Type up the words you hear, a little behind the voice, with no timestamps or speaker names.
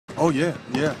Oh yeah,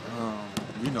 yeah.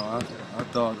 You know, I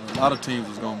thought a lot of teams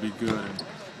was gonna be good. And,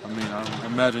 I mean, I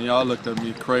imagine y'all looked at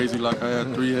me crazy like I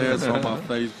had 3 heads on my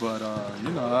face, but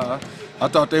you know, I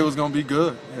thought they was gonna be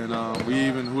good. And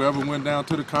whoever went down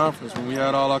to the conference, when we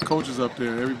had all our coaches up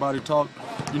there, everybody talked,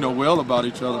 you know, well about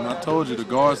each other. And I told you, the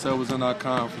guards that was in our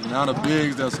conference, now the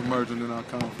bigs that's emerging in our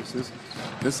conference.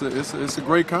 It's a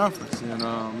great conference, and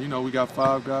you know, we got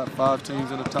five teams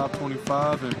in the top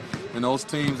 25, and those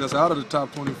teams that's out of the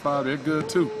top 25, they're good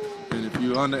too. And if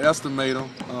you underestimate them,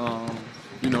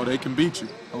 you know, they can beat you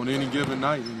on any given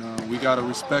night. And we got to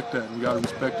respect that. We got to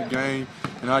respect the game,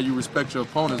 and how you respect your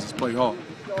opponents is play hard.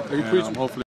 And, hopefully